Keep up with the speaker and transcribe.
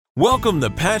Welcome to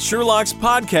Pat Sherlock's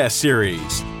podcast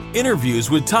series, interviews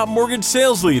with top mortgage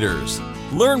sales leaders.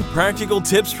 Learn practical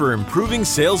tips for improving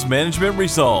sales management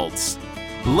results.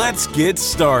 Let's get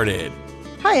started.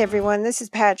 Hi, everyone. This is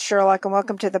Pat Sherlock, and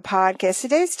welcome to the podcast.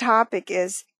 Today's topic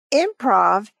is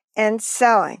improv and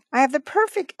selling. I have the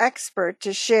perfect expert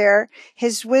to share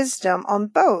his wisdom on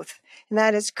both, and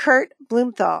that is Kurt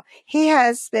Blumthal. He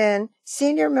has been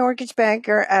senior mortgage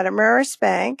banker at Ameris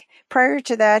Bank. Prior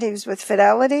to that, he was with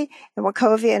Fidelity and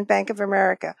Wachovia and Bank of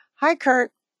America. Hi,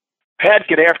 Kurt. Pat,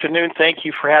 good afternoon. Thank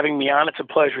you for having me on. It's a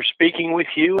pleasure speaking with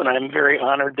you, and I'm very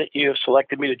honored that you have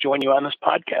selected me to join you on this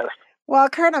podcast. Well,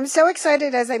 Kurt, I'm so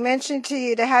excited, as I mentioned to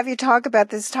you, to have you talk about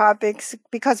this topic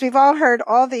because we've all heard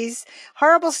all these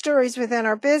horrible stories within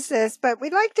our business, but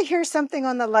we'd like to hear something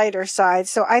on the lighter side.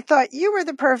 So I thought you were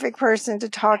the perfect person to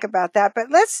talk about that. But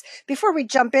before we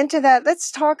jump into that,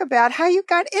 let's talk about how you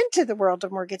got into the world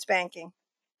of mortgage banking.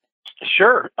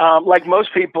 Sure. Like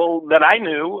most people that I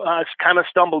knew, kind of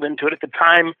stumbled into it at the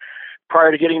time. Prior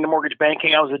to getting into mortgage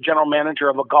banking, I was a general manager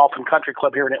of a golf and country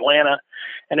club here in Atlanta.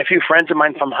 And a few friends of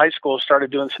mine from high school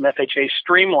started doing some FHA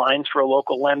streamlines for a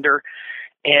local lender.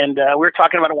 And we were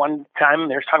talking about it one time.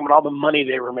 They were talking about all the money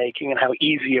they were making and how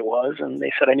easy it was. And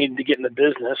they said I needed to get in the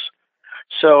business.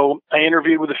 So I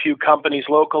interviewed with a few companies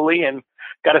locally and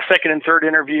got a second and third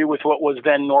interview with what was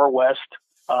then Norwest.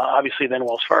 Obviously, then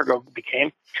Wells Fargo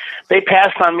became. They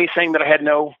passed on me saying that I had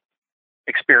no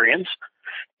experience.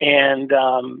 And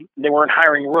they weren't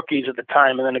hiring rookies at the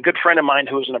time. And then a good friend of mine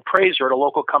who was an appraiser at a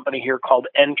local company here called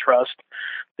Entrust,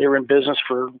 they were in business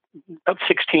for about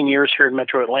 16 years here in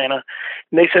Metro Atlanta.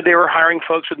 And they said they were hiring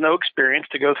folks with no experience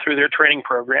to go through their training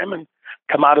program and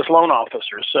come out as loan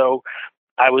officers. So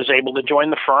I was able to join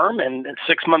the firm and a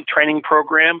 6-month training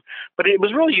program. But it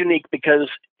was really unique because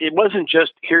it wasn't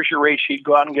just, here's your rate sheet,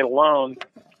 go out and get a loan.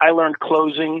 I learned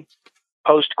closing,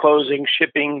 post-closing,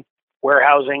 shipping,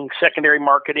 warehousing, secondary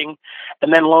marketing,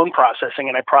 and then loan processing.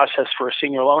 And I processed for a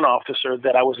senior loan officer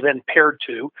that I was then paired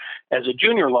to as a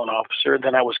junior loan officer.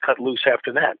 Then I was cut loose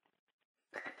after that.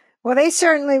 Well, they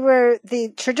certainly were the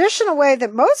traditional way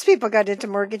that most people got into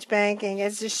mortgage banking.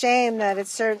 It's a shame that it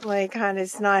certainly kind of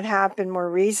has not happened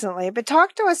more recently. But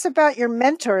talk to us about your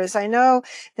mentors. I know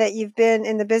that you've been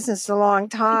in the business a long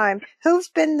time. Who's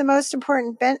been the most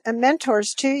important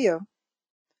mentors to you?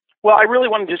 Well, I really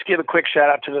want to just give a quick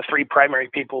shout out to the three primary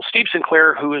people. Steve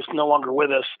Sinclair, who is no longer with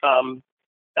us,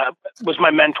 was my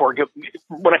mentor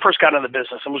when I first got into the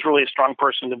business and was really a strong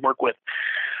person to work with.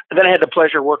 And then I had the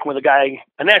pleasure of working with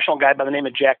a national guy by the name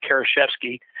of Jack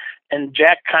Karaszewski. And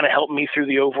Jack kind of helped me through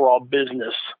the overall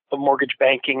business of mortgage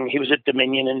banking. He was at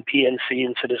Dominion and PNC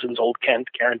and Citizens Old Kent,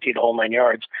 guaranteed the whole 9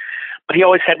 yards. But he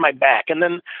always had my back. And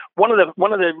then one of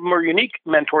the more unique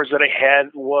mentors that I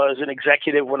had was an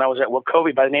executive when I was at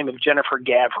Wachovia by the name of Jennifer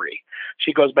Gavry.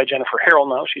 She goes by Jennifer Harrell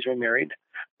now. She's remarried.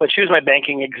 But she was my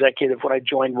banking executive when I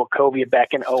joined Wachovia back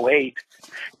in 2008.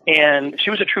 And she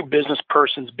was a true business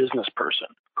person.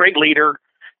 Great leader.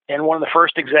 And one of the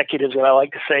first executives that I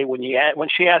like to say, when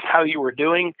she asked how you were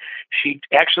doing, she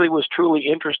actually was truly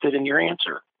interested in your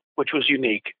answer, which was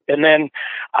unique. And then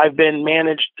I've been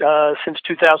managed since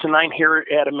 2009 here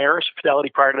at Ameris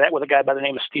Fidelity prior to that with a guy by the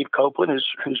name of Steve Copeland,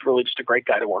 who's really just a great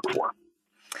guy to work for.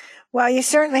 Well, you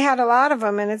certainly had a lot of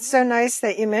them, and it's so nice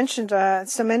that you mentioned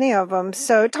so many of them.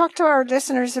 So talk to our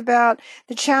listeners about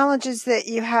the challenges that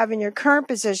you have in your current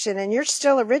position, and you're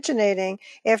still originating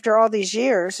after all these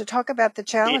years. So talk about the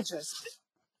challenges.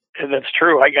 That's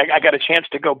true. I got a chance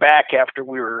to go back after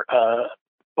we were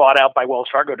bought out by Wells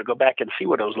Fargo to go back and see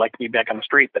what it was like to be back on the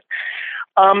street. But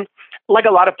like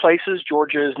a lot of places,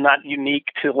 Georgia is not unique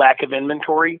to lack of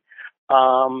inventory.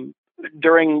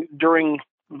 During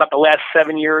about the last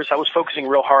 7 years, I was focusing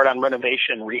real hard on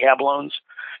renovation rehab loans.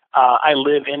 I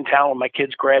live in town when my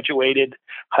kids graduated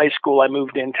high school. I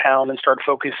moved in town and started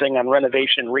focusing on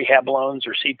renovation rehab loans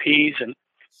or CPs and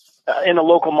in the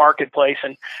local marketplace.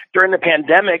 And during the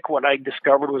pandemic, what I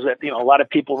discovered was that, a lot of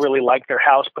people really liked their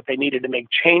house, but they needed to make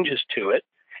changes to it.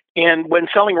 And when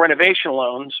selling renovation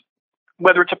loans,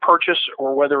 whether it's a purchase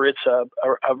or whether it's a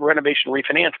renovation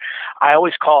refinance, I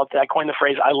always I coined the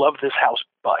phrase, I love this house,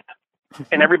 but.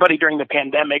 And everybody during the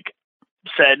pandemic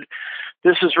said,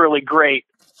 this is really great,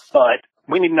 but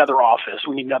we need another office.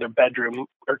 We need another bedroom.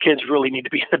 Our kids really need to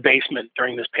be in the basement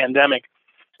during this pandemic.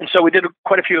 And so we did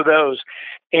quite a few of those.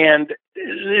 And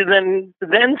then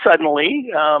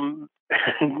suddenly,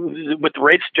 with the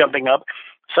rates jumping up,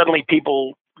 suddenly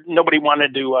nobody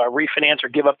wanted to refinance or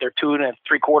give up their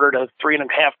 2.75% to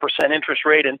 3.5% interest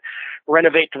rate and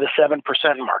renovate to the 7%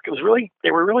 mark.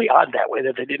 They were really odd that way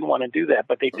that they didn't want to do that,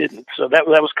 but they didn't. So that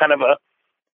was kind of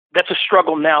that's a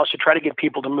struggle now, is to try to get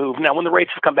people to move. Now, when the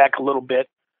rates have come back a little bit,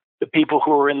 the people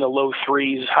who are in the low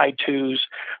 3s, high 2s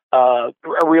are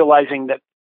realizing that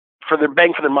for their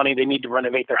bang for their money, they need to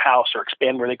renovate their house or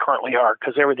expand where they currently are,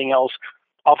 because everything else,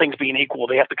 all things being equal,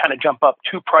 they have to kind of jump up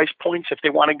 2 price points if they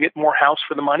want to get more house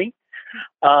for the money.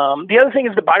 The other thing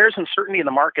is the buyer's uncertainty in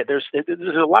the market. There's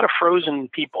a lot of frozen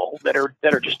people that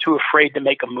are just too afraid to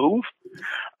make a move.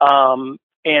 And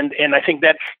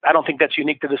I don't think that's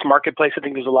unique to this marketplace. I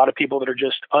think there's a lot of people that are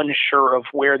just unsure of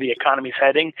where the economy's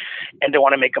heading and they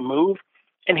want to make a move.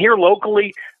 And here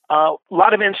locally, a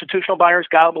lot of institutional buyers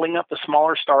gobbling up the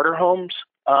smaller starter homes,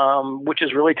 which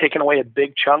has really taken away a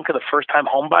big chunk of the first-time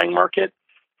home buying market.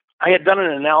 I had done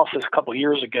an analysis a couple of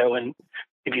years ago, and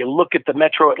if you look at the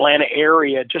metro Atlanta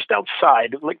area, just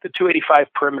outside, like the 285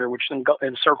 perimeter, which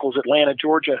encircles Atlanta,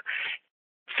 Georgia,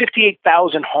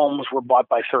 58,000 homes were bought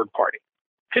by third party.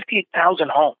 58,000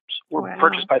 homes were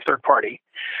purchased by third party.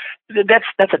 That's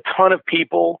a ton of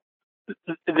people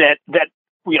that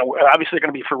obviously they're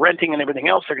going to be for renting and everything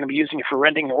else. They're going to be using it for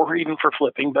renting or even for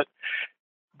flipping. But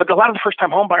a lot of the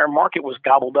first-time home buyer market was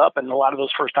gobbled up, and a lot of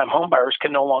those first-time home buyers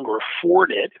can no longer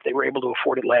afford it. If they were able to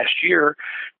afford it last year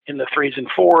in the 3s and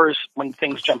 4s, when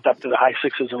things jumped up to the high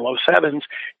 6s and low 7s,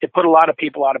 it put a lot of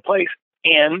people out of place.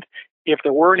 And if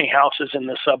there were any houses in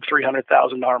the sub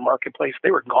 $300,000 marketplace,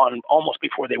 they were gone almost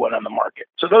before they went on the market.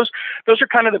 So those are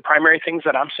kind of the primary things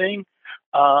that I'm seeing.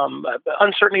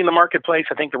 Uncertainty in the marketplace.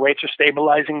 I think the rates are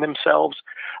stabilizing themselves,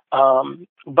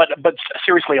 but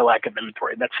seriously, a lack of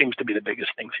inventory. That seems to be the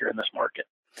biggest things here in this market.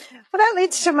 Well, that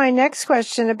leads to my next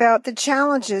question about the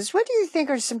challenges. What do you think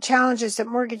are some challenges that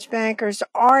mortgage bankers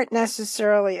aren't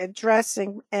necessarily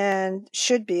addressing and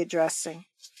should be addressing?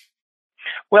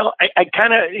 Well, I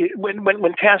kind of,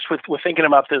 when tasked with thinking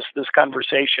about this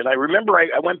conversation, I remember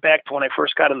I went back to when I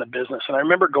first got in the business, and I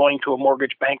remember going to a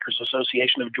Mortgage Bankers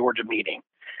Association of Georgia meeting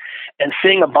and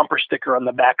seeing a bumper sticker on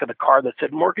the back of the car that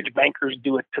said, "Mortgage bankers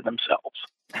do it to themselves."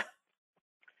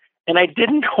 And I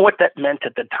didn't know what that meant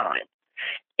at the time.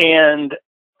 And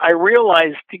I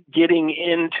realized, getting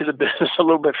into the business a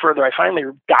little bit further, I finally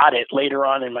got it later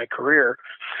on in my career,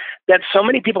 that so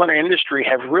many people in our industry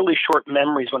have really short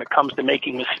memories when it comes to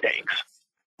making mistakes.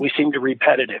 We seem to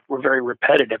repetitive. We're very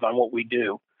repetitive on what we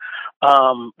do.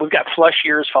 We've got flush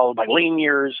years followed by lean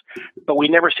years, but we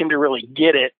never seem to really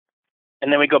get it.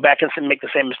 And then we go back and make the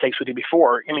same mistakes we did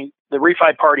before. I mean, the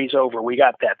refi party's over. We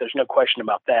got that. There's no question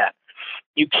about that.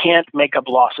 You can't make up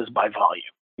losses by volume.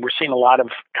 We're seeing a lot of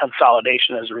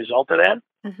consolidation as a result of that.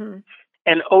 Mm-hmm.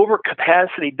 And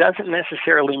overcapacity doesn't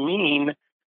necessarily mean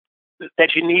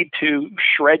that you need to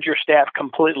shred your staff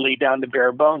completely down to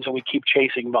bare bones and we keep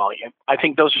chasing volume. I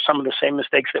think those are some of the same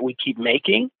mistakes that we keep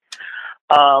making.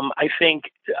 I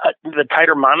think the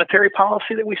tighter monetary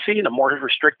policy that we see and the more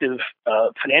restrictive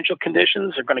financial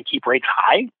conditions are going to keep rates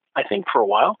high, I think, for a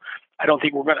while. I don't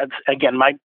think we're going to, again,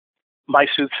 my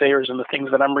soothsayers and the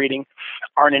things that I'm reading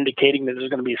aren't indicating that there's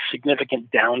going to be a significant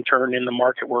downturn in the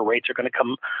market where rates are going to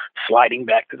come sliding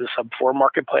back to the sub-4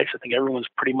 marketplace. I think everyone's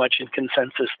pretty much in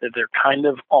consensus that they're kind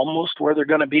of almost where they're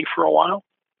going to be for a while.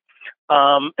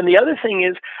 And the other thing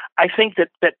is, I think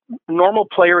that normal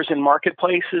players in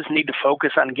marketplaces need to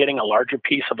focus on getting a larger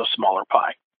piece of a smaller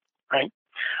pie, right?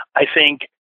 I think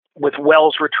with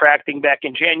Wells retracting back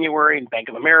in January and Bank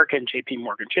of America and JP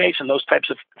Morgan Chase and those types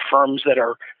of firms that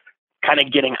are kind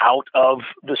of getting out of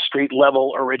the street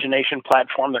level origination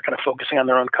platform, they're kind of focusing on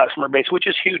their own customer base, which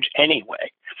is huge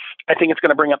anyway. I think it's going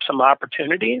to bring up some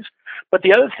opportunities. But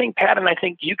the other thing, Pat, and I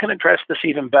think you can address this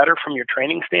even better from your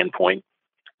training standpoint,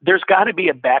 there's got to be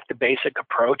a back to basic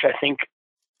approach. I think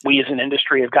we as an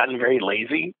industry have gotten very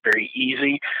lazy, very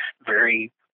easy,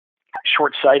 very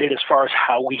short-sighted as far as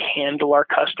how we handle our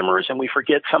customers. And we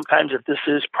forget sometimes that this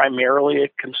is primarily a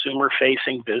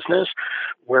consumer-facing business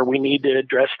where we need to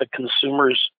address the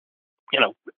consumers'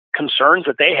 concerns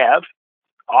that they have,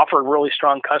 offer really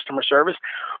strong customer service,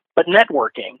 but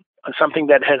networking, something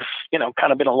that has,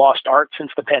 kind of been a lost art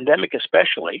since the pandemic,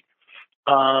 especially.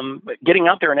 Getting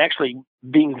out there and actually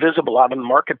being visible out in the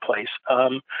marketplace.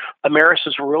 Ameris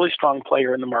is a really strong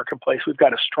player in the marketplace. We've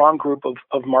got a strong group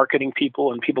of marketing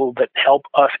people and people that help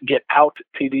us get out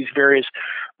to these various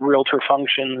realtor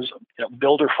functions,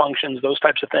 builder functions, those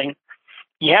types of things.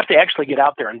 You have to actually get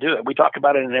out there and do it. We talk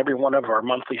about it in every one of our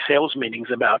monthly sales meetings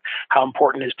about how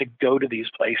important it is to go to these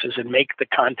places and make the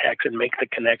contacts and make the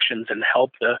connections and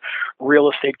help the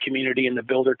real estate community and the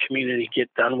builder community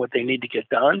get done what they need to get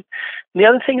done. And the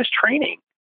other thing is training.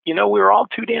 We were all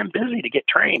too damn busy to get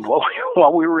trained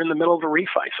while we were in the middle of a refi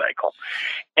cycle.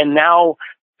 And now,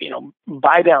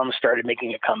 buy downs started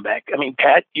making a comeback. I mean,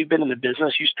 Pat, you've been in the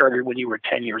business. You started when you were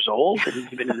 10 years old, and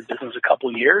you've been in the business a couple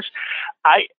of years.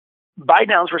 Buy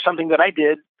downs were something that I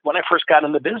did when I first got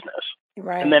in the business.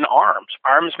 Right. And then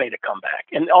arms made a comeback,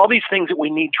 and all these things that we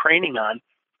need training on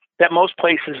that most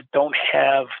places don't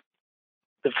have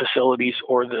the facilities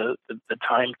or the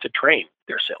time to train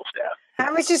their sales staff.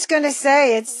 I was just going to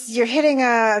say, you're hitting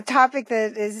a topic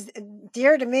that is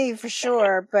dear to me for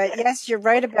sure. But yes, you're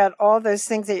right about all those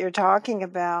things that you're talking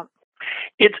about.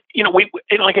 It's,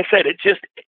 like I said,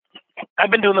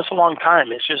 I've been doing this a long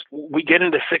time. It's just, we get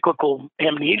into cyclical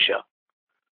amnesia.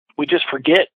 We just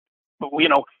forget. I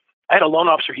had a loan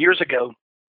officer years ago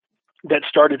that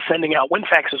started sending out, when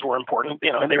faxes were important,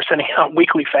 and they were sending out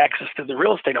weekly faxes to the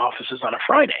real estate offices on a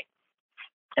Friday.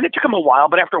 And it took him a while,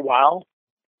 but after a while,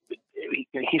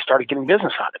 he started getting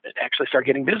business out of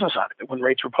it, when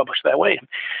rates were published that way.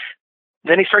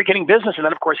 Then he started getting business, and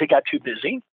then, of course, he got too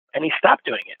busy, and he stopped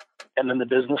doing it. And then the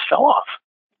business fell off.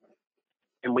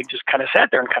 And we just kind of sat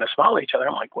there and kind of smiled at each other.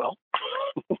 I'm like, well,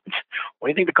 what do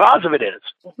you think the cause of it is?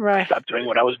 Right. I stopped doing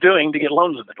what I was doing to get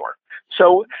loans in the door.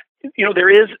 So,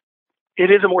 it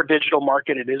is a more digital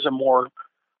market. It is a more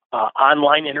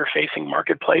online interfacing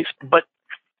marketplace. But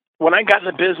when I got in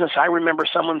the business, I remember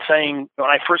someone saying, when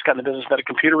I first got in the business, that a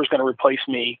computer was going to replace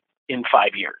me in 5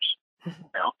 years.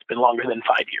 Now, it's been longer than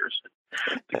 5 years.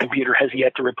 The computer has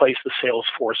yet to replace the sales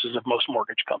forces of most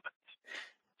mortgage companies.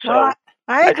 So, well,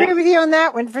 I agree with you on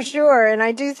that one for sure. And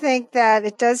I do think that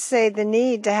it does say the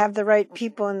need to have the right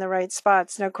people in the right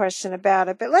spots, no question about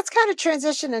it. But let's kind of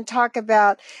transition and talk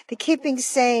about the keeping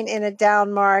sane in a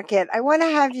down market. I want to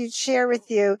have you share with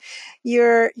you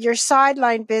your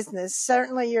sideline business.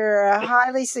 Certainly you're a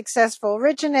highly successful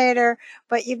originator,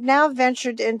 but you've now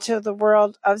ventured into the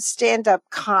world of stand-up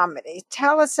comedy.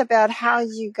 Tell us about how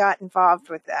you got involved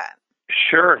with that.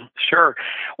 Sure.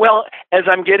 Well, as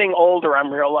I'm getting older,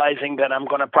 I'm realizing that I'm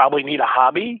going to probably need a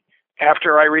hobby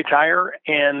after I retire,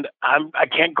 and I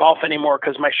can't golf anymore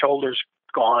because my shoulder's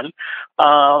gone.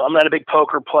 I'm not a big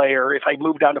poker player. If I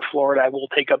move down to Florida, I will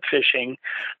take up fishing,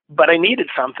 but I needed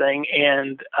something,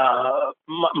 and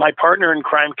my partner in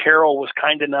crime, Carol, was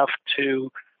kind enough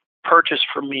to purchase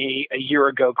for me a year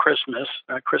ago, Christmas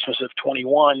of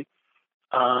 21,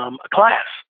 a class,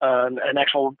 an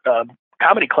actual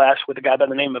comedy class with a guy by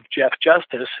the name of Jeff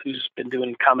Justice, who's been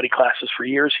doing comedy classes for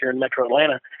years here in Metro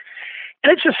Atlanta.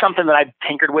 And it's just something that I've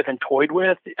tinkered with and toyed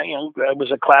with. I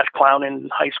was a class clown in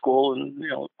high school, and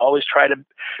always try to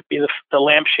be the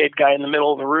lampshade guy in the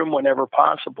middle of the room whenever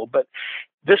possible. But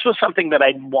this was something that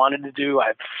I wanted to do.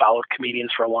 I've followed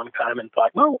comedians for a long time and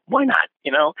thought, well, why not?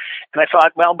 And I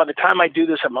thought, well, by the time I do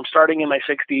this, I'm starting in my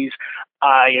 60s.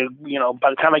 By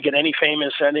the time I get any fame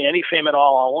at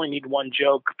all, I'll only need one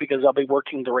joke because I'll be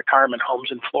working the retirement homes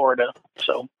in Florida.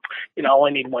 So, I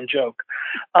only need one joke.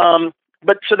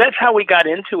 But so that's how we got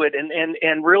into it.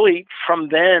 And really from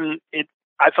then,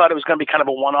 I thought it was going to be kind of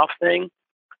a one-off thing.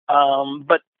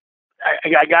 But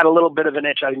I got a little bit of an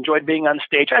itch. I enjoyed being on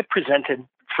stage. I presented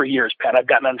for years, Pat. I've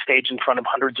gotten on stage in front of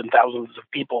hundreds and thousands of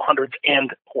people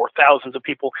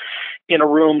in a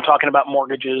room talking about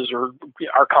mortgages or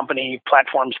our company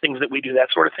platforms, things that we do, that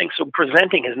sort of thing. So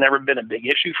presenting has never been a big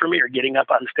issue for me, or getting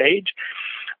up on stage.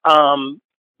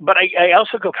 But I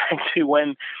also go back to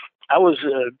when I was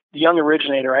a young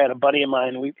originator. I had a buddy of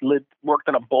mine. We worked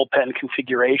on a bullpen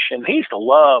configuration. He used to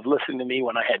love listening to me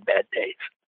when I had bad days.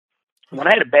 When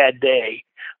I had a bad day,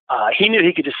 he knew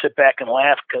he could just sit back and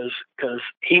laugh because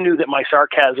he knew that my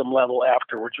sarcasm level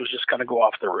afterwards was just going to go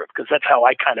off the roof, because that's how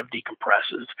I kind of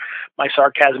decompress. My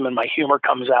sarcasm and my humor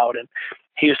comes out, and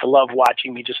he used to love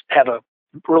watching me just have a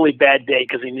really bad day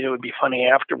because he knew it would be funny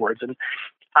afterwards. And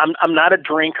I'm not a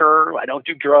drinker. I don't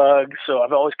do drugs, so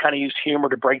I've always kind of used humor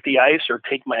to break the ice or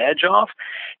take my edge off.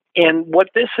 And what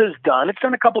this has done, it's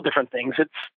done a couple different things. It's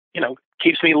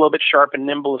keeps me a little bit sharp and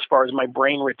nimble as far as my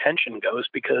brain retention goes,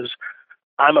 because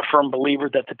I'm a firm believer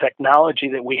that the technology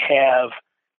that we have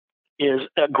is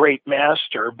a great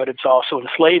master, but it's also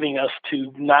enslaving us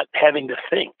to not having to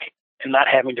think and not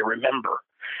having to remember.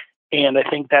 And I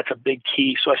think that's a big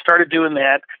key. So I started doing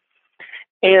that.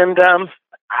 And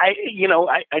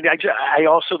I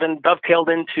also then dovetailed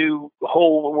into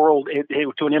whole world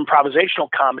to an improvisational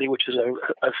comedy, which is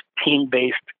a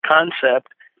team-based concept,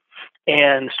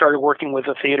 and started working with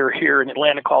a theater here in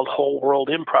Atlanta called Whole World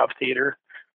Improv Theater.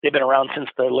 They've been around since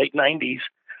the late 90s.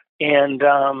 And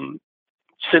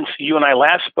since you and I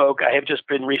last spoke, I have just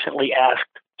been recently asked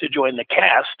to join the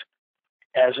cast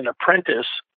as an apprentice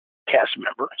cast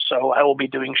member. So I will be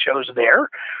doing shows there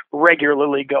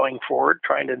regularly going forward,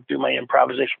 trying to do my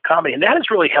improvisational comedy. And that has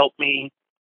really helped me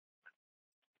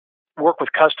work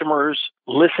with customers,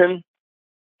 listen,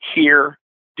 hear,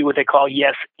 do what they call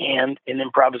yes and in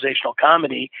improvisational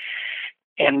comedy,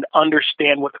 and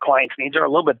understand what the client's needs are a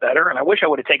little bit better. And I wish I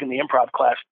would have taken the improv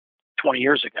class 20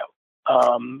 years ago.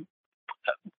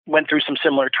 Went through some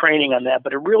similar training on that,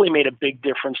 but it really made a big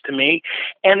difference to me.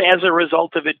 And as a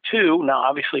result of it too, now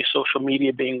obviously social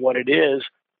media being what it is,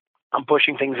 I'm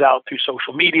pushing things out through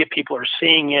social media. People are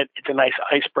seeing it. It's a nice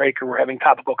icebreaker. We're having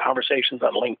topical conversations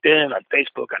on LinkedIn, on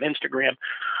Facebook, on Instagram,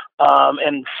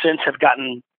 and since have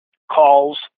gotten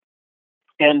calls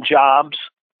and jobs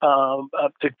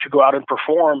to go out and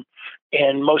perform.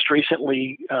 And most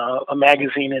recently, a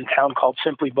magazine in town called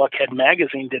Simply Buckhead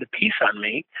Magazine did a piece on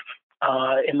me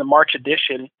in the March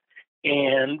edition.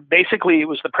 And basically,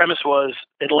 the premise was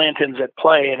Atlantans at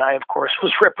play. And I, of course,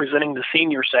 was representing the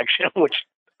senior section, which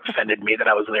offended me that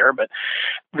I was there, but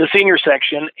the senior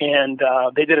section. And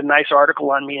they did a nice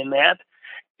article on me in that.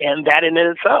 And that in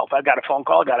itself, I got a phone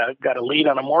call, got a lead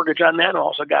on a mortgage on that, and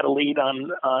also got a lead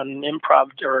on improv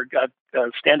or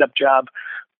a stand-up job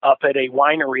up at a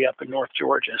winery up in North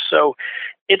Georgia. So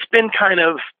it's been kind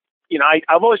of,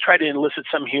 I've always tried to elicit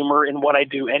some humor in what I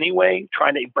do anyway,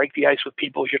 trying to break the ice with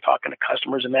people as you're talking to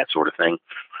customers and that sort of thing.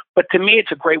 But to me,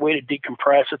 it's a great way to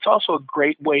decompress. It's also a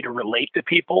great way to relate to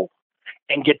people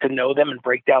and get to know them and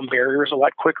break down barriers a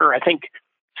lot quicker. I think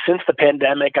since the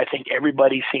pandemic, I think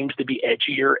everybody seems to be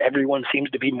edgier. Everyone seems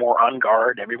to be more on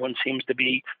guard. Everyone seems to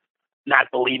be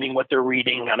not believing what they're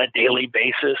reading on a daily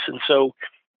basis. And so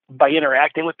by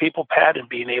interacting with people, Pat, and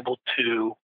being able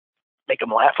to make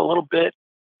them laugh a little bit,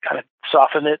 kind of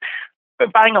soften it,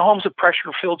 but buying a home's a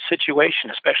pressure-filled situation,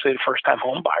 especially the first-time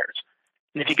home buyers.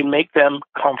 And if you can make them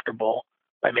comfortable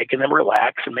by making them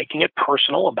relax and making it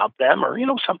personal about them or,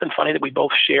 something funny that we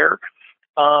both share,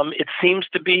 it seems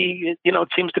to be,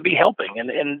 helping.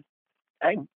 And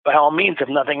I, by all means, if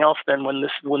nothing else, then when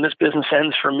this business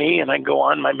ends for me and I go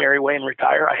on my merry way and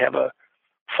retire, I have a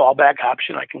fallback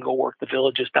option. I can go work the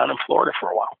villages down in Florida for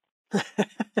a while.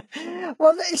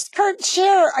 Well, Kurt,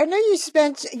 share. I know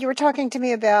you were talking to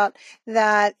me about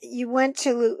that you went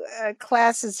to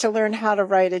classes to learn how to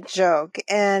write a joke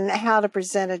and how to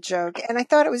present a joke. And I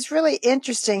thought it was really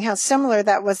interesting how similar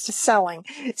that was to selling.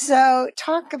 So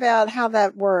talk about how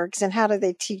that works and how do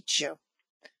they teach you?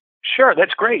 Sure,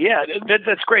 that's great. Yeah,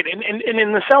 that's great. And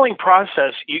in the selling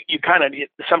process, you kind of,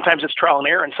 sometimes it's trial and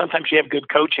error, and sometimes you have good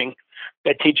coaching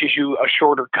that teaches you a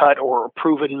shorter cut or a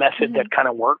proven method that kind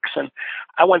of works. And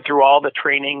I went through all the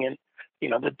training and,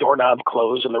 the doorknob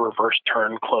close and the reverse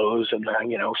turn close and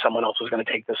someone else was going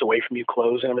to take this away from you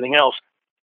close and everything else.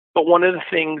 But one of the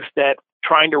things that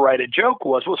trying to write a joke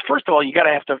was first of all, you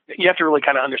have to really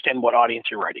kind of understand what audience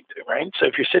you're writing to, right? So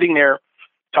if you're sitting there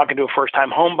talking to a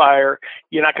first-time home buyer,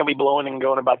 you're not going to be blowing and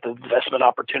going about the investment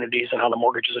opportunities and how the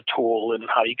mortgage is a tool and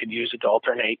how you can use it to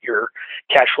alternate your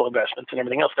cash flow investments and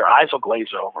everything else. Their eyes will glaze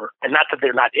over. And not that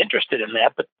they're not interested in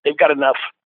that, but they've got enough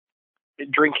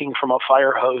drinking from a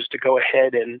fire hose to go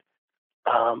ahead and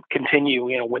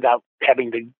continue, without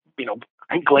having to,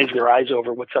 glaze their eyes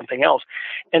over with something else.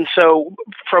 And so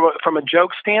from a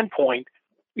joke standpoint,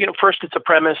 first it's a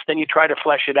premise, then you try to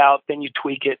flesh it out, then you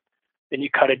tweak it, then you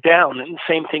cut it down. And the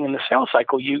same thing in the sales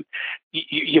cycle. You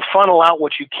funnel out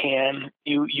what you can.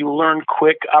 You learn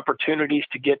quick opportunities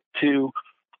to get to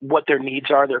what their needs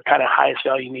are, their kind of highest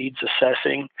value needs,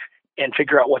 assessing and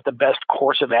figure out what the best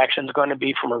course of action is going to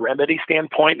be from a remedy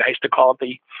standpoint. I used to call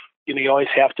it you always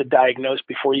have to diagnose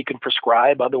before you can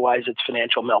prescribe. Otherwise, it's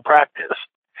financial malpractice.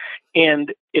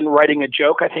 And in writing a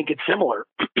joke, I think it's similar.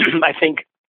 I think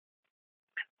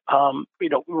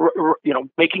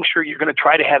making sure you're going to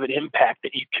try to have an impact,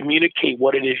 that you communicate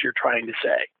what it is you're trying to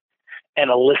say and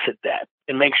elicit that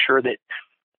and make sure that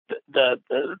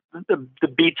the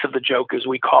beats of the joke, as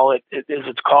we call it, as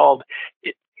it's called,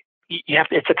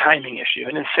 it's a timing issue.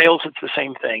 And in sales, it's the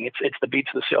same thing. It's the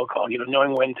beats of the sale call,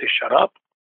 knowing when to shut up,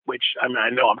 which I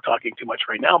know I'm talking too much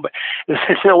right now, but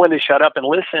it's know when to shut up and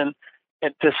listen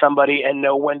to somebody and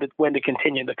know when to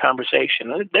continue the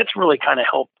conversation. And that's really kind of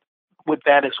helped with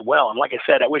that as well. And like I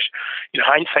said, I wish,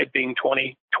 hindsight being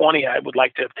 2020, I would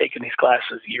like to have taken these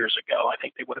classes years ago. I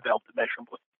think they would have helped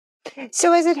immeasurably.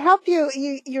 So has it helped you?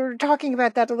 You're talking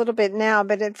about that a little bit now,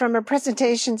 but from a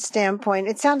presentation standpoint,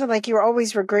 it sounded like you were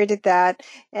always were great at that.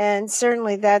 And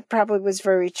certainly that probably was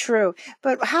very true.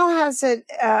 But how has it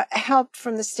helped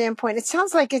from the standpoint? It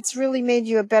sounds like it's really made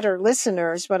you a better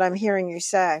listener is what I'm hearing you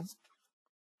say.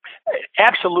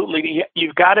 Absolutely.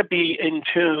 You've got to be in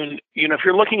tune. If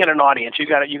you're looking at an audience, you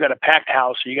got a packed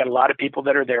house, or you got a lot of people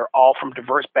that are there, all from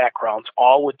diverse backgrounds,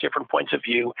 all with different points of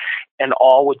view, and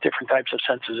all with different types of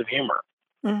senses of humor.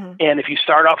 Mm-hmm. And if you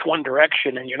start off one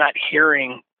direction and you're not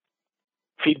hearing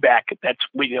feedback that's,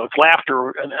 it's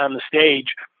laughter on the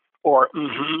stage, or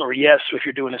or yes if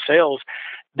you're doing a sales,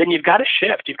 then you've got to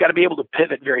shift. You've got to be able to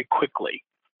pivot very quickly.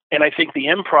 And I think the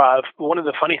improv, one of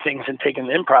the funny things in taking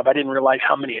the improv, I didn't realize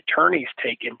how many attorneys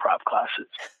take improv classes,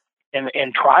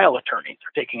 and trial attorneys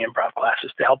are taking improv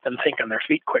classes to help them think on their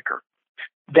feet quicker.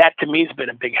 That to me has been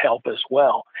a big help as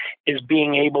well, is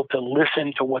being able to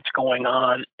listen to what's going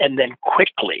on and then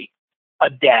quickly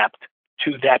adapt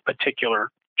to that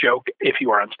particular joke if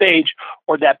you are on stage,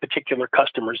 or that particular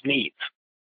customer's needs.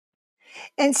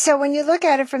 And so when you look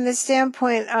at it from the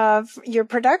standpoint of your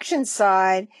production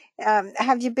side,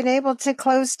 have you been able to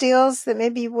close deals that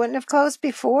maybe you wouldn't have closed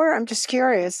before? I'm just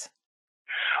curious.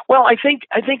 Well, I think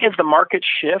as the markets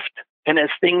shift and as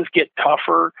things get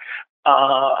tougher,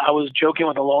 I was joking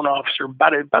with a loan officer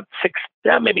about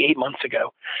maybe 8 months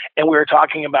ago, and we were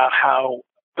talking about how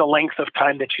the length of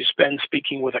time that you spend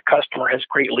speaking with a customer has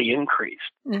greatly increased.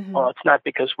 Mm-hmm. Well, it's not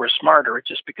because we're smarter, it's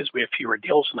just because we have fewer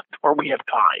deals or we have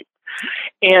time.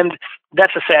 And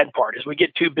that's the sad part, is we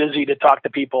get too busy to talk to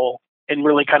people and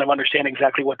really kind of understand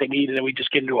exactly what they need, and then we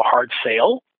just get into a hard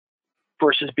sale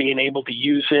versus being able to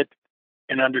use it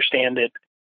and understand it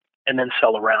and then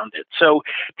sell around it. So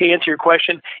to answer your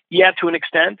question, yeah, to an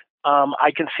extent,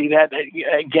 I can see that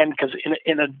again, because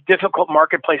in a difficult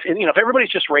marketplace, and if everybody's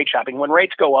just rate shopping, when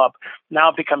rates go up, now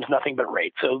it becomes nothing but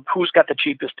rate. So who's got the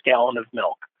cheapest gallon of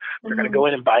milk? They're going to go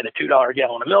in and buy the $2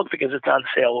 gallon of milk because it's on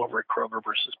sale over at Kroger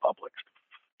versus Publix.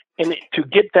 And to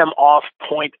get them off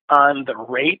point on the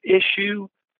rate issue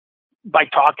by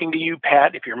talking to you,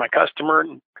 Pat, if you're my customer,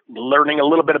 learning a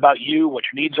little bit about you, what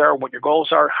your needs are, what your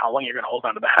goals are, how long you're going to hold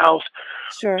on to the house,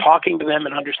 sure. Talking to them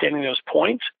and understanding those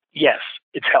points, yes,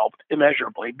 it's helped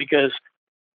immeasurably, because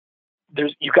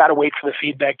you've got to wait for the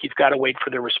feedback. You've got to wait for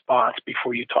the response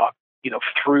before you talk,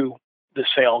 through the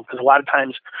sale. Because a lot of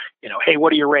times, hey,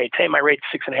 what are your rates? Hey, my rate's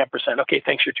 6.5%. Okay,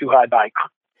 thanks, you're too high. Bye.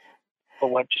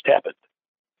 Well, what just happened?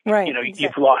 Right. Exactly.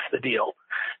 You've lost the deal.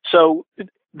 So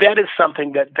that is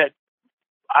something that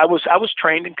I was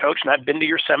trained and coached, and I've been to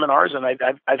your seminars, and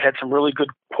I've had some really good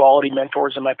quality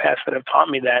mentors in my past that have taught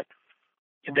me that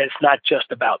it's not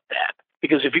just about that.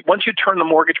 Because once you turn the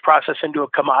mortgage process into a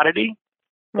commodity,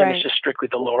 then It's just strictly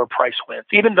the lower price wins.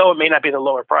 Even though it may not be the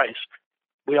lower price,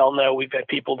 we all know we've had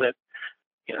people that,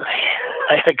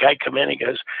 I had a guy come in and he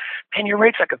goes, "Man, your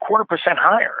rate's like 0.25%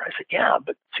 higher." I said, "Yeah,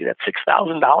 but see that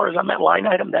 $6,000 on that line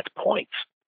item? That's points.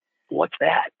 What's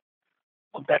that?"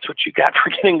 "Well, that's what you got for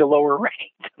getting the lower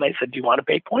rate." And I said, "Do you want to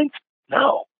pay points?"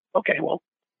 "No." "Okay, well,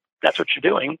 that's what you're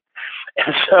doing."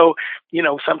 And so,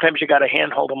 sometimes you got to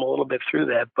handhold them a little bit through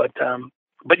that.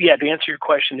 But yeah, to answer your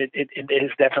question, it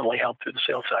has definitely helped through the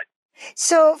sales side.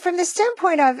 So from the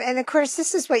standpoint of, and of course,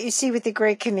 this is what you see with the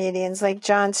great comedians like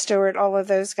Jon Stewart, all of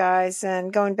those guys,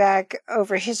 and going back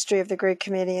over history of the great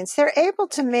comedians, they're able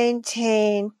to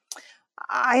maintain,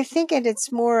 I think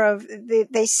it's more of,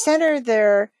 they center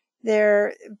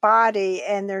their body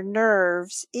and their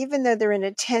nerves, even though they're in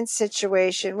a tense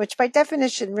situation, which by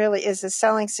definition really is a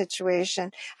selling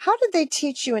situation. How did they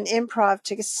teach you in improv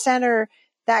to center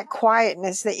that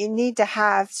quietness that you need to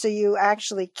have so you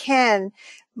actually can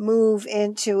move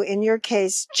into, in your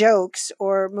case, jokes,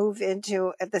 or move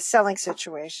into the selling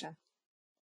situation?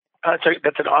 That's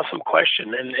an awesome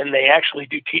question, and they actually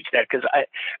do teach that, because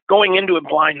going into it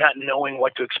blind, not knowing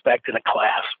what to expect in a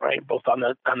class, right? Both on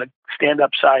the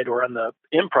stand-up side or on the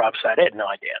improv side, I had no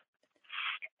idea.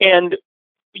 And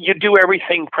you do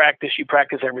everything practice. You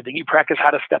practice everything. You practice how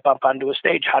to step up onto a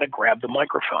stage, how to grab the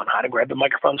microphone, how to grab the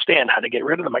microphone stand, how to get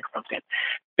rid of the microphone stand.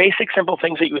 Basic, simple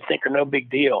things that you would think are no big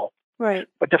deal. Right.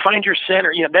 But to find your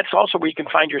center, that's also where you can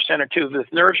find your center too. If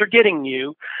the nerves are getting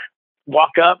you,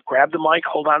 walk up, grab the mic,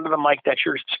 hold on to the mic. That's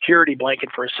your security blanket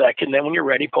for a second. Then when you're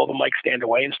ready, pull the mic stand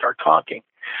away and start talking.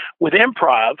 With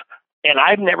improv, and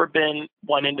I've never been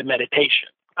one into meditation.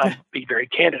 I'll be very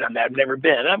candid on that. I've never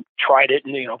been. I've tried it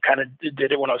and, kind of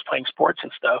did it when I was playing sports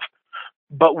and stuff.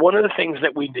 But one of the things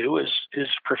that we do is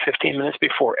for 15 minutes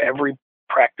before every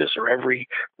practice or every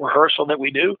rehearsal that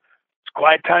we do, it's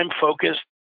quiet time, focus,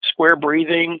 square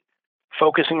breathing,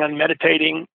 focusing on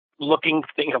meditating, looking,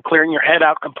 clearing your head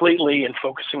out completely and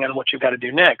focusing on what you've got to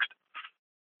do next.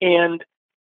 And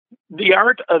the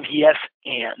art of yes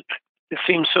and. It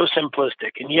seems so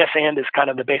simplistic. And yes and is kind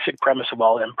of the basic premise of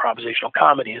all improvisational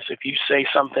comedy, is if you say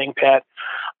something, Pat,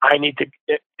 I need to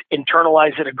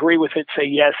internalize it, agree with it, say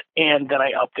yes, and then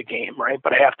I up the game, right?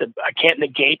 But I can't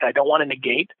negate. I don't want to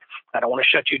negate. I don't want to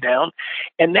shut you down.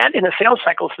 And that in a sales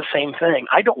cycle is the same thing.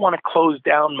 I don't want to close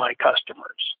down my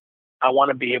customers. I want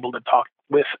to be able to talk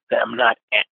with them, not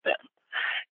at them.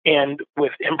 And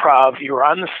with improv, you're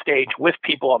on the stage with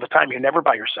people all the time. You're never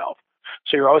by yourself.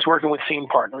 So you're always working with scene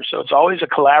partners. So it's always a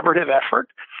collaborative effort.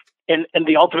 And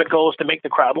the ultimate goal is to make the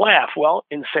crowd laugh. Well,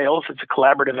 in sales, it's a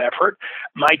collaborative effort.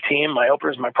 My team, my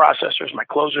openers, my processors, my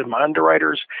closers, my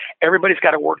underwriters, everybody's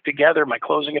got to work together. My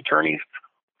closing attorneys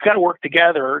got to work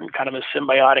together in kind of a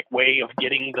symbiotic way of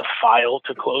getting the file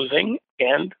to closing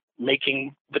and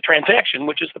making the transaction,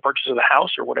 which is the purchase of the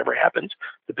house or whatever happens,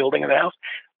 the building of the house,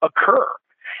 occur.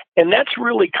 And that's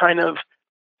really kind of,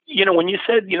 when you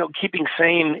said, keeping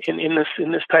sane in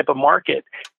this type of market,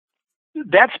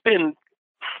 that's been,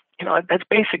 that's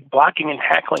basic blocking and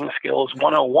tackling skills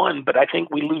 101, but I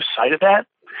think we lose sight of that.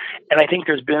 And I think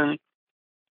there's been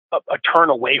a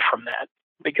turn away from that,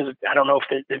 because I don't know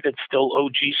if it's still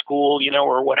OG school,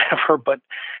 or whatever, but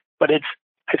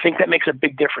I think that makes a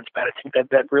big difference, Pat. I think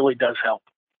that really does help.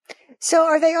 So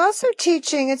are they also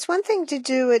teaching, it's one thing to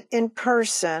do it in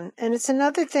person, and it's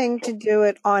another thing to do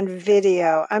it on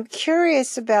video. I'm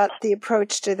curious about the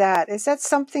approach to that. Is that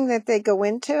something that they go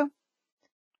into?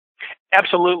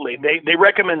 Absolutely. They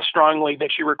recommend strongly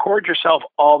that you record yourself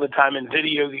all the time and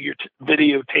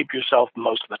videotape yourself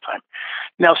most of the time.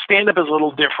 Now, stand-up is a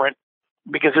little different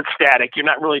because it's static. You're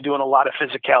not really doing a lot of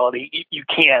physicality. You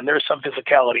can. There's some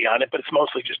physicality on it, but it's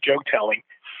mostly just joke telling.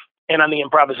 And on the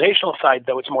improvisational side,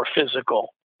 though, it's more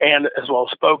physical and as well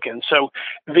as spoken. So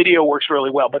video works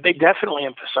really well, but they definitely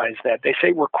emphasize that. They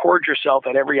say record yourself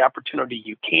at every opportunity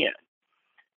you can.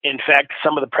 In fact,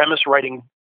 some of the premise writing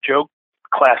joke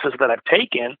classes that I've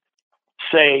taken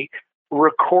say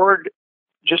record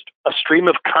just a stream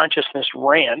of consciousness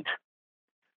rant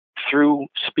through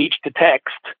speech to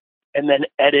text and then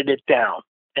edit it down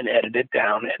and edit it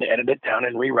down and edit it down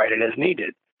and rewrite it as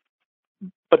needed.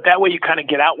 But that way you kind of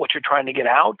get out what you're trying to get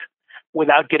out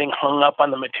without getting hung up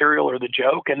on the material or the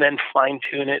joke, and then fine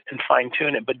tune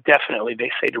it. But definitely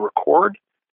they say to record.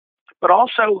 But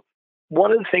also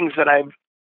one of the things that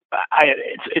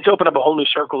it's opened up a whole new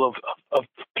circle of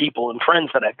people and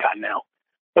friends that I've got now.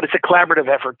 But it's a collaborative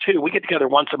effort too. We get together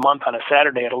once a month on a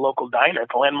Saturday at a local diner, at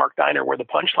the Landmark Diner where the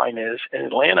Punchline is in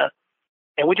Atlanta.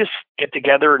 And we just get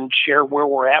together and share where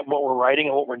we're at, what we're writing,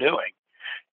 and what we're doing.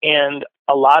 And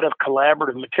a lot of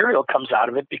collaborative material comes out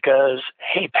of it because,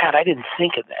 hey, Pat, I didn't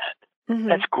think of that. Mm-hmm.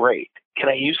 That's great. Can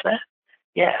I use that?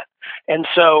 Yeah. And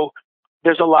so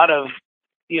there's a lot of,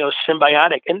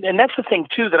 symbiotic. And that's the thing,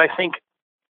 too, that I think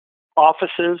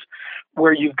offices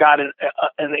where you've got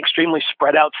an extremely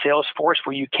spread out sales force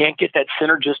where you can't get that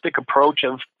synergistic approach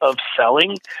of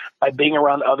selling by being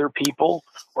around other people,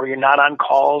 or you're not on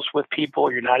calls with people,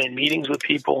 or you're not in meetings with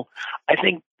people. I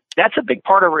think that's a big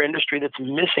part of our industry that's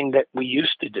missing that we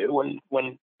used to do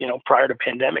when prior to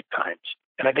pandemic times.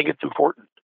 And I think it's important.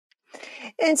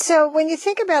 And so when you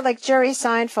think about like Jerry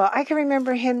Seinfeld, I can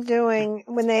remember him doing,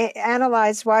 when they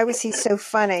analyzed why was he so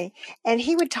funny, and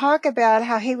he would talk about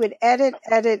how he would edit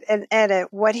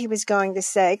what he was going to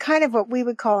say, kind of what we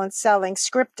would call in selling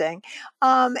scripting.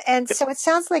 And so it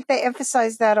sounds like they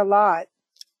emphasize that a lot.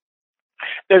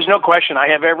 There's no question. I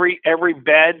have every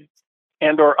bad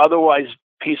and or otherwise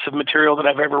piece of material that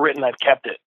I've ever written. I've kept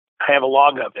it. I have a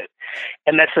log of it.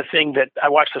 And that's the thing that I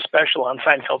watched the special on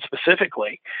Seinfeld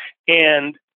specifically.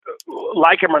 And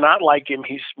like him or not like him,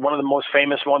 he's one of the most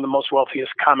famous, one of the most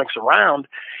wealthiest comics around.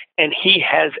 And he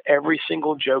has every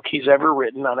single joke he's ever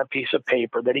written on a piece of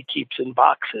paper that he keeps in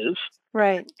boxes.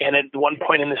 Right. And at one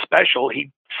point in the special,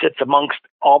 he sits amongst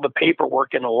all the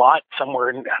paperwork in a lot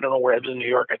somewhere in, I don't know where it was, in New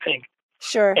York, I think.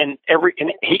 Sure. And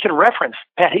he can reference,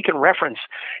 Pat,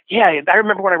 yeah, I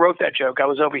remember when I wrote that joke, I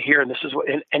was over here and this is what,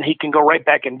 and he can go right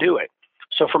back and do it.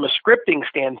 So from a scripting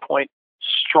standpoint,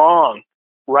 strong,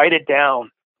 write it down,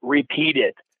 repeat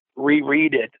it,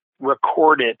 reread it,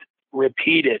 record it,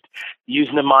 repeat it, use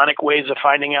mnemonic ways of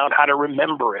finding out how to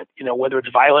remember it, whether it's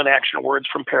violent action words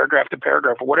from paragraph to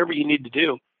paragraph or whatever you need to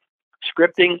do.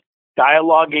 Scripting,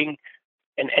 dialoguing,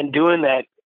 and doing that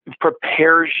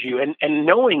prepares you, and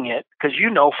knowing it, because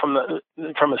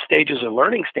from a stages of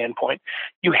learning standpoint,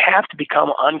 you have to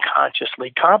become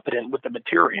unconsciously competent with the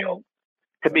material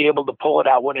to be able to pull it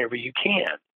out whenever you can.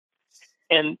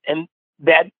 And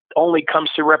that only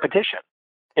comes through repetition.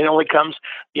 It only comes,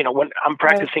 when I'm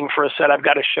practicing for a set, I've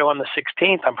got a show on the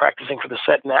 16th. I'm practicing for the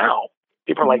set now.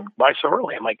 People are like, why so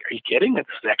early? I'm like, are you kidding? This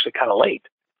is actually kind of late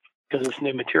because it's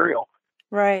new material.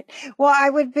 Right. Well, I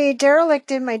would be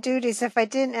derelict in my duties if I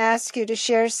didn't ask you to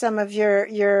share some of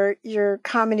your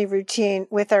comedy routine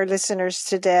with our listeners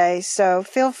today. So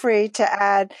feel free to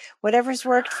add whatever's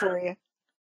worked for you.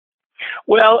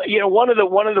 Well, one of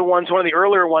the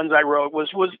earlier ones I wrote was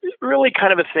really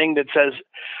kind of a thing that says,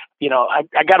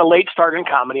 I got a late start in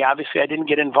comedy. Obviously, I didn't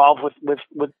get involved with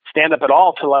stand-up at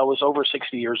all till I was over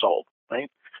 60 years old, right?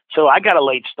 So I got a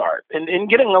late start. And in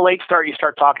getting a late start, you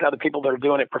start talking to other people that are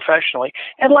doing it professionally.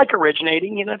 And like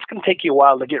originating, it's going to take you a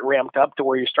while to get ramped up to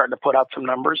where you're starting to put out some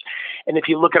numbers. And if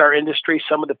you look at our industry,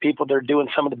 some of the people that are doing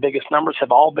some of the biggest numbers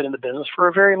have all been in the business for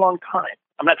a very long time.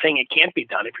 I'm not saying it can't be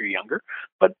done if you're younger,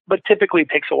 but typically it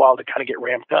takes a while to kind of get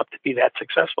ramped up to be that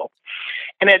successful.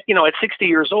 And at 60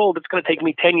 years old, it's going to take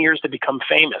me 10 years to become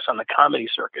famous on the comedy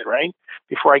circuit, right?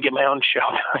 Before I get my own show,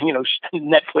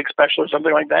 Netflix special or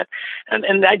something like that.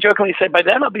 And I jokingly said, by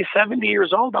then I'll be 70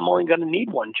 years old. I'm only going to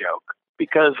need one joke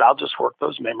because I'll just work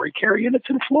those memory care units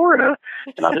in Florida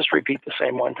and I'll just repeat the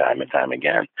same one time and time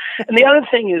again. And the other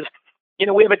thing is,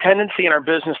 we have a tendency in our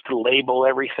business to label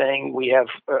everything. We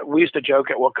used to joke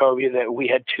at Wachovia that we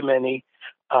had too many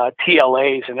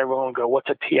TLAs, and everyone would go, "What's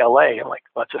a TLA?" I'm like,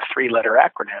 "Well, it's a 3-letter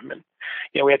acronym." And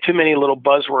we had too many little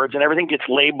buzzwords, and everything gets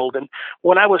labeled. And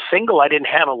when I was single, I didn't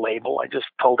have a label. I just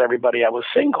told everybody I was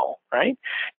single, right?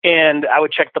 And I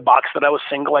would check the box that I was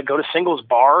single. I'd go to singles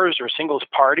bars or singles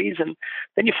parties, and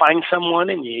then you find someone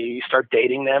and you start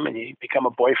dating them, and you become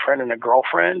a boyfriend and a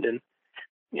girlfriend, and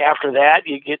after that,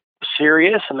 you get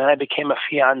serious, and then I became a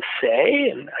fiance,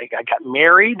 and I got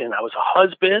married, and I was a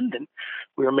husband, and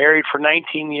we were married for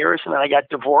 19 years, and then I got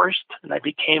divorced, and I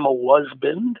became a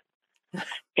husband.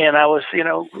 And I was,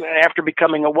 after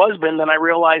becoming a husband, then I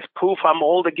realized, poof, I'm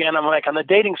old again. I'm like on the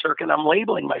dating circuit, I'm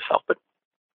labeling myself. But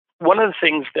one of the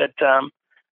things that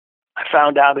I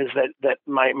found out is that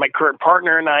my current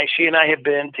partner and she and I have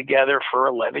been together for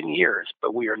 11 years,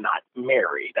 but we are not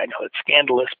married. I know it's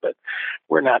scandalous, but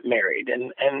we're not married.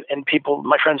 And people,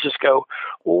 my friends just go,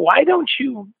 well, why don't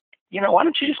you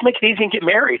just make it easy and get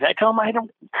married? And I tell them I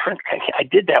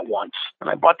did that once, and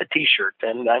I bought the T-shirt,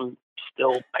 and I'm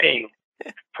still paying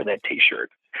for that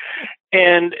T-shirt.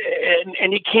 And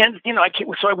you can't, I can't,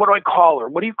 so what do I call her?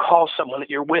 What do you call someone that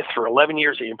you're with for 11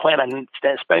 years that you plan on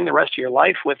spending the rest of your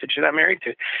life with that you're not married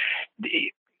to?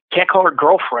 You can't call her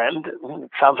girlfriend. It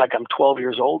sounds like I'm 12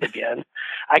 years old again.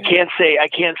 I can't say,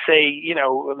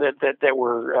 that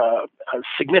we're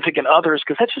significant others,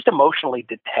 because that's just emotionally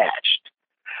detached.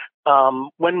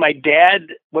 When my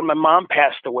mom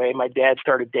passed away, my dad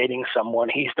started dating someone.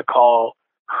 He used to call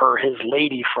her his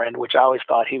lady friend, which I always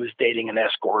thought he was dating an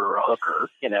escort or a hooker,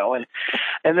 and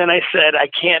then I said, I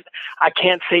can't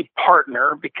say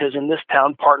partner, because in this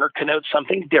town, partner connotes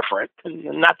something different.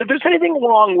 And not that there's anything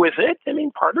wrong with it. I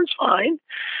mean, partner's fine.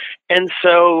 And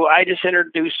so I just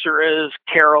introduced her as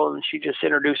Carol, and she just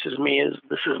introduces me as,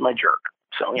 this is my jerk.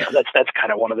 So, that's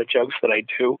kind of one of the jokes that I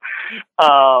do.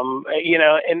 And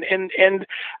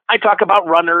I talk about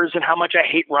runners and how much I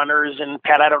hate runners. And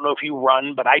Pat, I don't know if you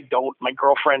run, but I don't. My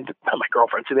girlfriend,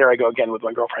 so there I go again with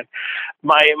my girlfriend.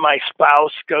 My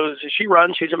spouse she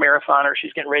runs, she's a marathoner.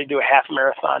 She's getting ready to do a half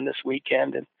marathon this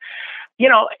weekend. And,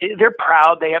 they're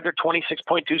proud. They have their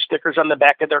 26.2 stickers on the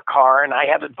back of their car. And I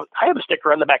have a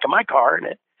sticker on the back of my car,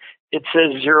 and it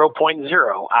says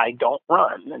 0.0. I don't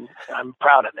run, and I'm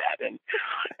proud of that.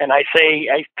 And I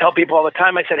tell people all the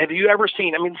time, I said, have you ever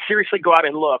seen, seriously, go out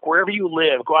and look. Wherever you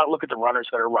live, go out and look at the runners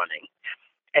that are running.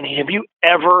 And have you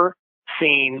ever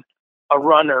seen a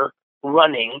runner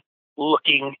running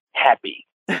looking happy?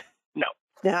 No.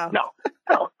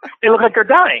 They look like they're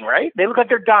dying, right? They look like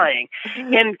they're dying.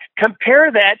 And compare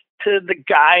that to the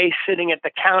guy sitting at the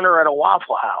counter at a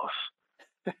Waffle House,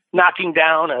 knocking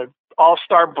down a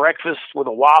all-star breakfast with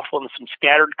a waffle and some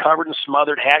covered and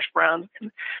smothered hash browns.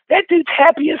 That dude's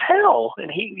happy as hell,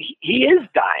 and he is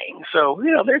dying. So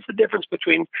there's the difference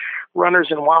between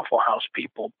runners and Waffle House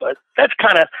people. But that's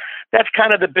kind of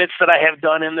the bits that I have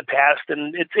done in the past,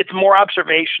 and it's more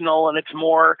observational, and it's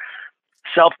more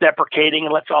self-deprecating,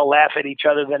 and let's all laugh at each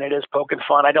other than it is poking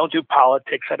fun. I don't do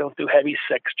politics. I don't do heavy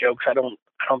sex jokes. I don't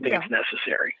think it's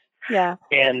necessary. Yeah.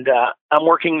 And I'm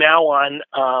working now on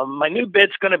my new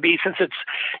bit's going to be, since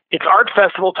it's art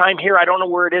festival time here. I don't know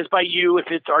where it is by you,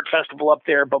 if it's art festival up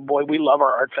there, but boy, we love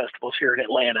our art festivals here in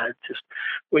Atlanta.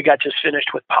 We got just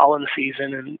finished with pollen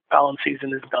season, and pollen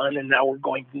season is done, and now we're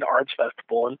going to the arts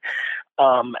festival. And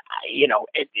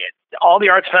all the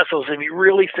arts festivals, if you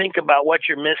really think about what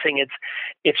you're missing,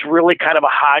 it's really kind of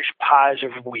a hodgepodge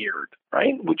of weird,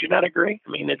 right? Would you not agree?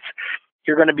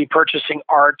 You're going to be purchasing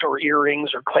art or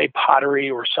earrings or clay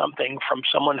pottery or something from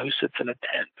someone who sits in a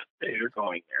tent that you're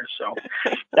going there. So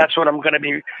that's what I'm going to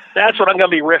be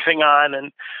riffing on.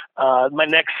 And my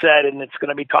next set, and it's going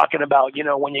to be talking about,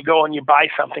 when you go and you buy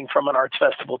something from an arts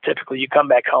festival, typically you come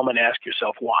back home and ask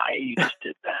yourself why you just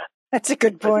did that. That's a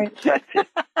good point. Not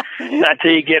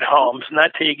till you get home.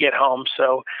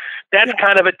 So that's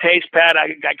kind of a taste, Pat. I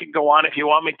could go on if you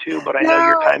want me to, but I know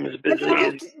your time is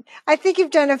busy. I think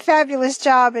you've done a fabulous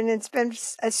job, and it's been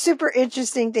super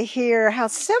interesting to hear how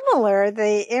similar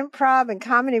the improv and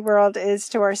comedy world is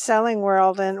to our selling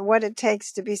world and what it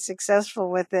takes to be successful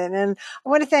with it. And I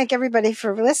want to thank everybody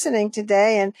for listening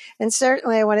today, and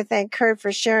certainly I want to thank Kurt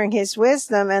for sharing his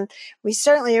wisdom, and we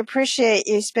certainly appreciate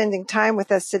you spending time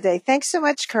with us today. Thanks so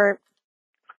much, Kurt.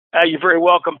 You're very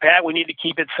welcome, Pat. We need to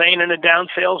keep it sane in a down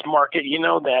sales market. You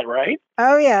know that, right?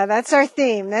 Oh, yeah, that's our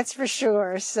theme. That's for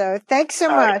sure. So thanks so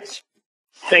much.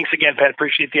 Thanks again, Pat.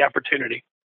 Appreciate the opportunity.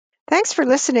 Thanks for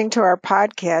listening to our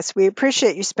podcast. We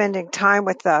appreciate you spending time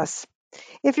with us.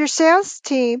 If your sales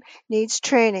team needs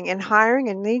training in hiring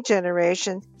and lead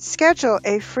generation, schedule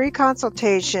a free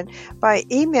consultation by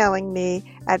emailing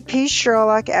me at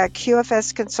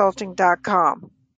psherlock@qfsconsulting.com.